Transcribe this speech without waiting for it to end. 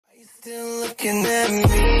Still looking at me.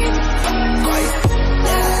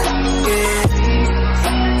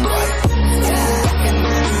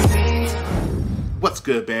 What's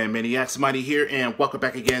good, Band Maniacs? Mighty here, and welcome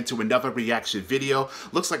back again to another reaction video.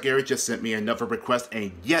 Looks like Gary just sent me another request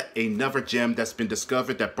and yet another gem that's been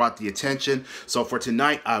discovered that brought the attention. So for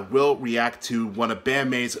tonight, I will react to one of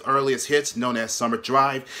BAND-MAID's earliest hits known as Summer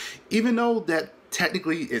Drive. Even though that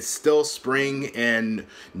technically it's still spring and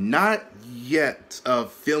not yet a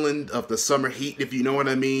feeling of the summer heat, if you know what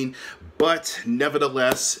I mean, but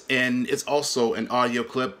nevertheless, and it's also an audio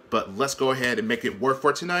clip, but let's go ahead and make it work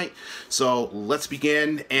for tonight. So let's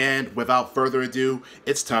begin, and without further ado,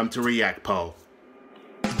 it's time to react, Poe.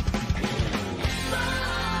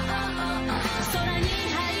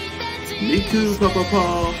 Me too,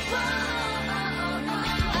 Poe.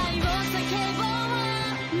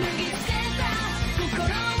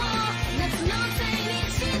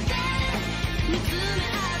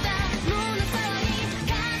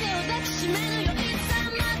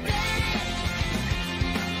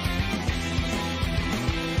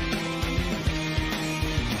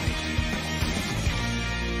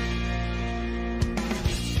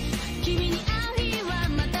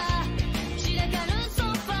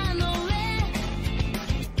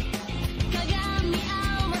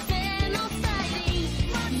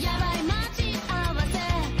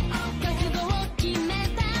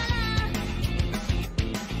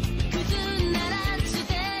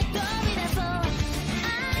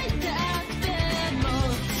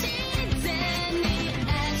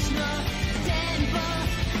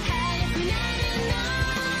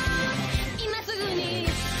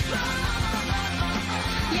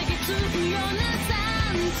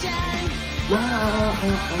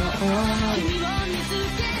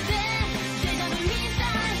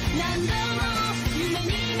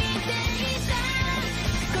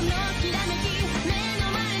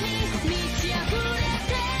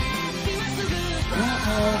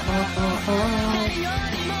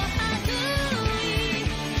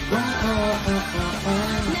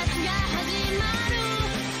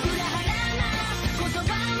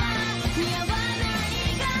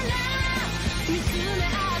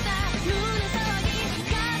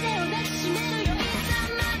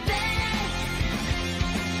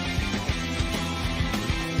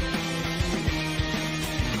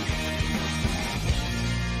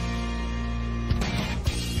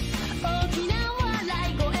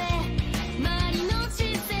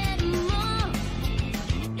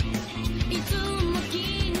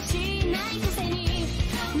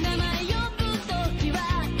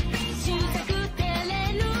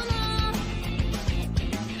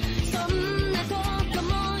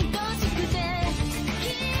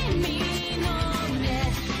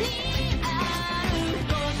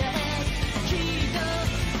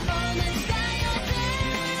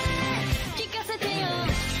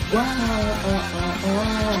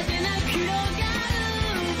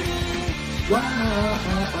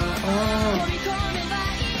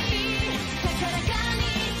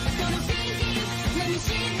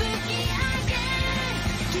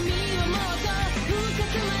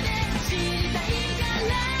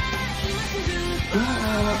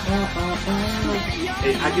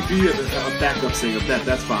 Hey, I could do a backup singer.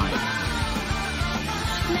 That's fine.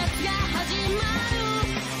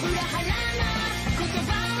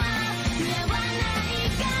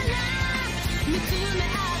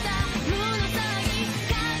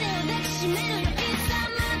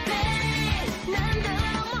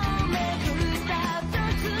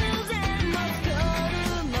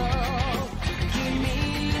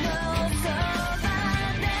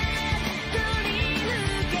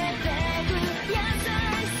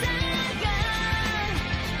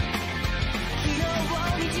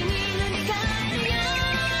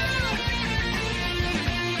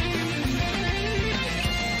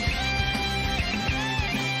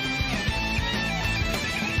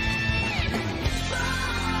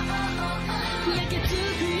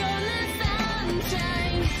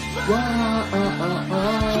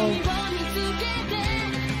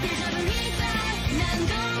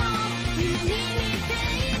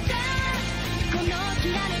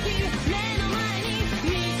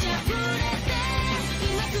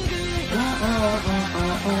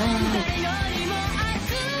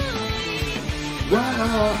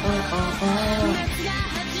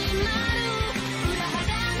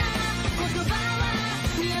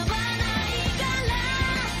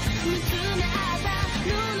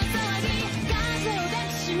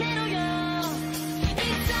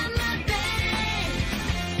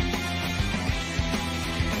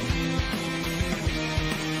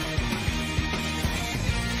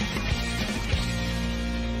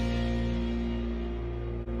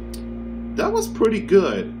 that was pretty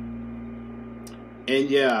good. And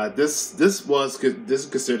yeah, this is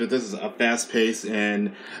considered, this is a fast pace,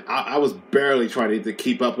 and I was barely trying to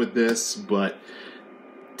keep up with this, but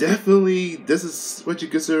definitely this is what you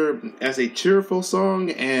consider as a cheerful song,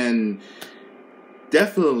 and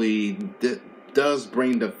definitely does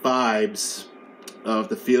bring the vibes of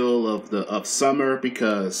the feel of summer,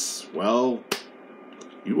 because, well,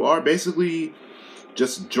 you are basically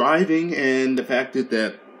just driving, and the fact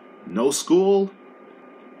that no school,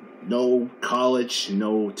 no college,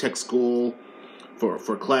 no tech school for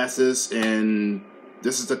classes, and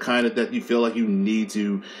this is the kind of that you feel like you need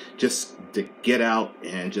to get out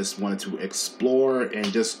and just wanted to explore and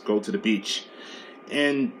just go to the beach.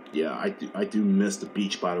 And yeah, I do miss the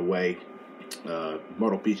beach, by the way.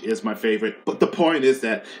 Myrtle Beach is my favorite. But the point is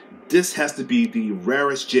that this has to be the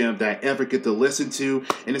rarest gem that I ever get to listen to,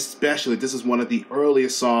 and especially this is one of the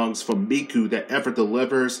earliest songs from Miku that ever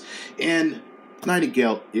delivers. And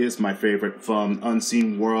Nightingale is my favorite from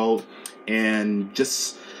Unseen World, and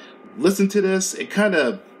just listen to this. It kind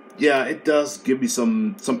of, yeah, it does give me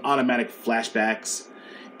some automatic flashbacks.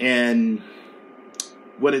 And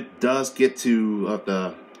when it does get to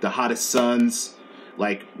the hottest suns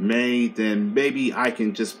like May, then maybe I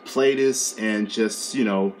can just play this and just, you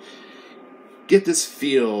know, get this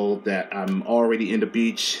feel that I'm already in the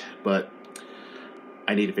beach, but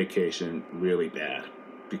I need a vacation really bad,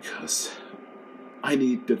 because I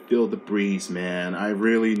need to feel the breeze, man. I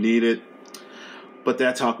really need it. But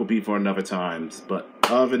that talk will be for another time. But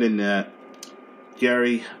other than that,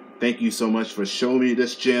 Gary, thank you so much for showing me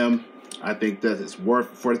this gem. I think that it's worth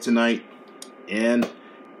for tonight. And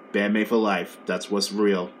BAND-MAID for life. That's what's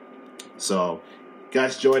real. So,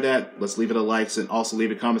 guys, enjoy that. Let's leave it a like, and also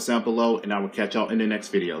leave a comment down below, and I will catch y'all in the next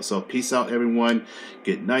video. So, peace out, everyone.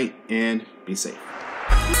 Good night, and be safe.